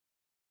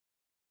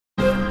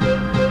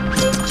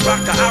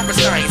rocker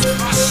Iriscience.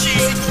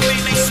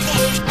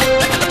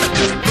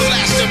 The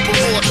last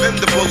emperor in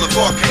the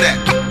Boulevard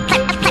Connect.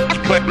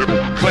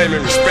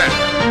 Claiming respect.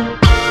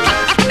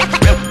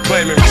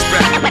 Claiming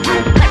respect.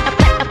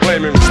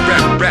 Claiming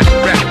respect.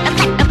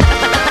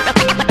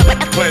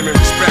 Claiming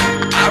respect.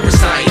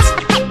 Iriscience.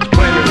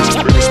 Claiming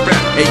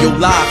respect. Hey yo,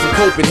 live from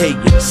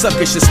Copenhagen.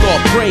 Suckers should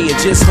start praying,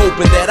 just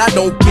hoping that I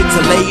don't get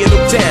to laying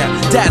them down.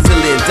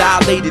 Dazzling,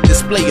 dilated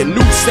display a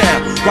new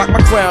sound. Rock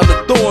my crown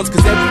of thorns,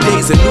 cause every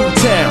day's a new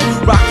town.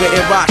 Rocker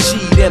and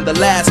Rashid and the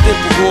last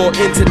emperor,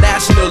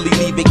 internationally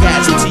leaving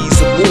casualties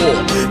of war.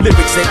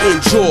 Lyrics that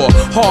endure,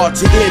 hard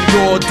to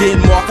endure.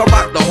 Denmark, I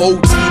rock the whole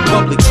team,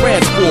 public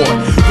transport.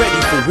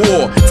 Ready for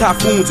war,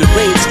 typhoons and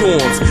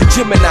rainstorms.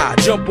 Gemini,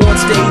 jump on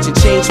stage and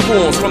change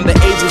forms. From the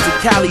angels of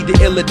Cali to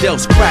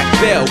Illadelph's crack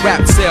bell.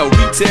 Rap sell,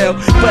 retail,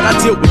 but I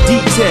deal with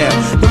detail.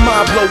 The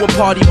mind-blowing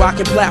party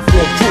rocking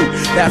platform crew.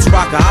 That's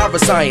rocker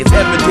Iriscience,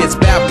 evidence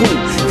baboon.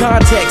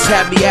 Context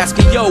had me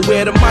asking, yo,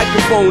 where the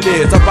microphone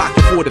is. I'm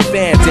rocking for the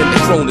fans and the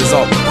kroners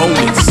are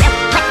bonus.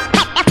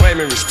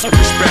 Claiming respect.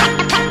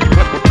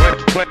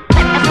 Claiming respect.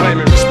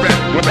 Claiming respect.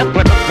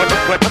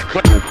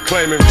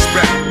 Claiming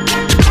respect.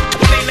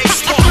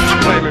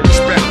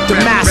 The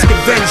Mask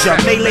Avenger,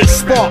 Maylay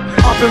spark,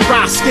 up and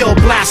rock, skill,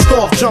 blast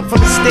off. Jump from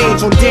the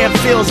stage on damn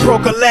fields,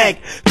 broke a leg.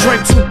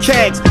 Drink 2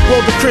 kegs,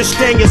 roll the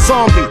Christian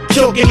zombie.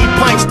 Kill any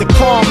pints to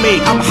calm me.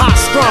 I'm hot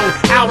strung,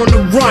 out on the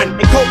run.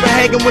 In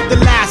Copenhagen with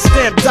the last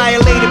step.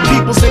 Dilated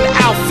peoples in the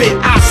outfit.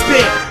 I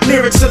spit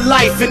lyrics of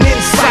life and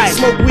insight.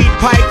 Smoke weed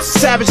pipes,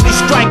 savagely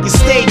striking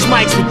stage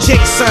mics with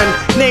Jason.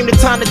 Name the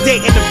time, the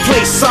date, and the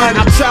place, son.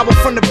 I travel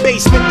from the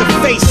basement to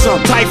face some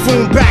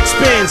typhoon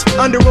backspins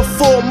under a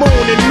full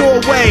moon in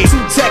Norway.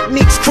 2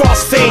 techniques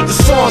crossfade, the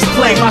songs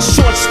play. My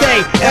short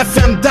stay,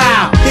 FM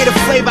dial. Hear the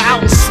flavor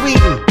out in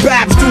Sweden.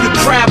 Babs do the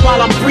crab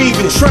while I'm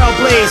breathing.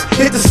 Trailblaze,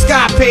 hit the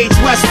sky page,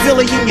 West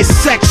Philly in your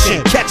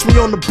section. Catch me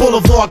on the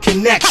Boulevard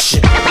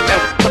Connection.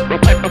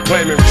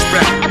 Claiming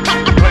respect.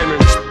 Claiming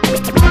respect.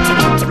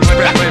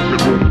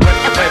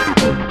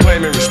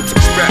 Claiming respect.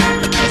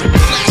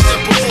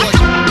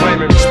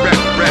 Claiming respect.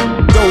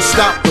 Don't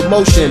stop the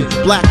motion,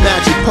 black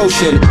magic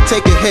potion.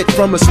 Take a hit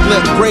from a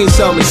split brain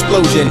cell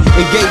explosion.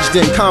 Engaged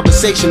in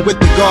conversation with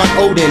the god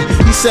Odin.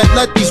 He said,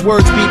 let these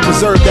words be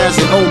preserved as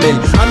an omen.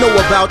 I know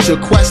about your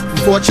quest for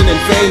fortune and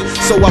fame,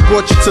 so I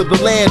brought you to the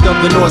land of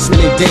the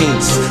Norsemen and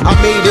Danes. I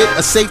made it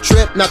a safe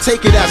trip, now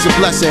take it as a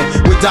blessing.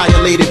 With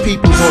dilated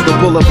peoples on the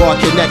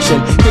Boulevard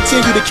Connection.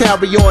 Continue to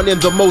carry on in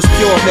the most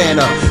pure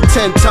manner.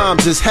 10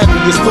 times as heavy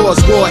as Thor's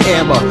war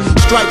hammer.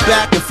 Strike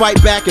back and fight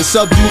back and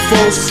subdue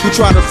foes who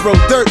try to throw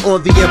dirt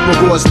on the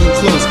emperor's new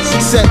clothes.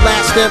 He said,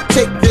 last step,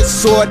 take this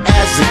sword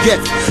as a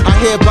gift. I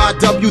hereby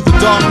dub you the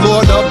Dark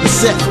Lord of the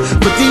Sith.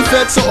 For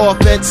defense or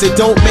offense, it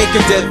don't make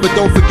a dent. But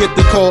don't forget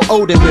to call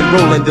Odin when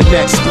rolling the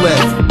next split.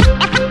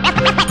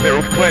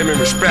 They're claiming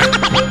respect.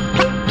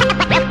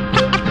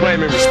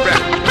 Claiming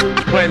respect.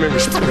 Claiming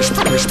respect.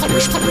 Respect. Claiming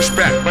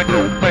respect.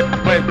 Claiming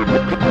respect.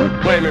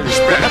 Claiming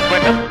respect.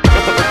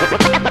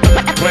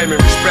 Claiming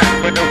respect.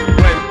 Respect.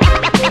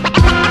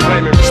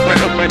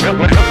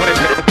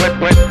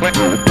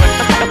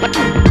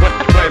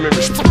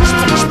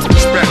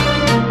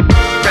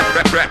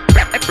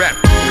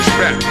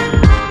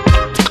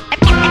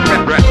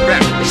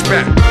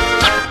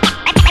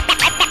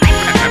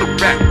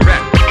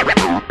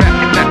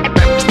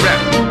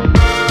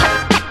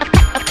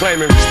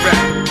 Claiming respect.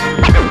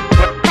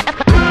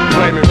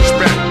 Claiming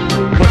respect. Claiming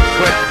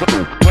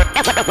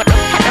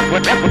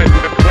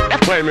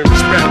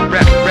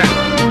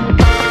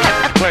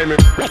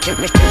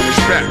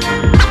respect.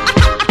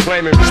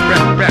 Claiming respect.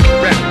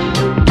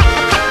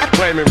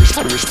 Claiming respect. Claiming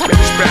respect.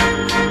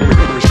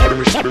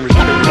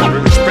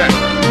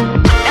 Respect.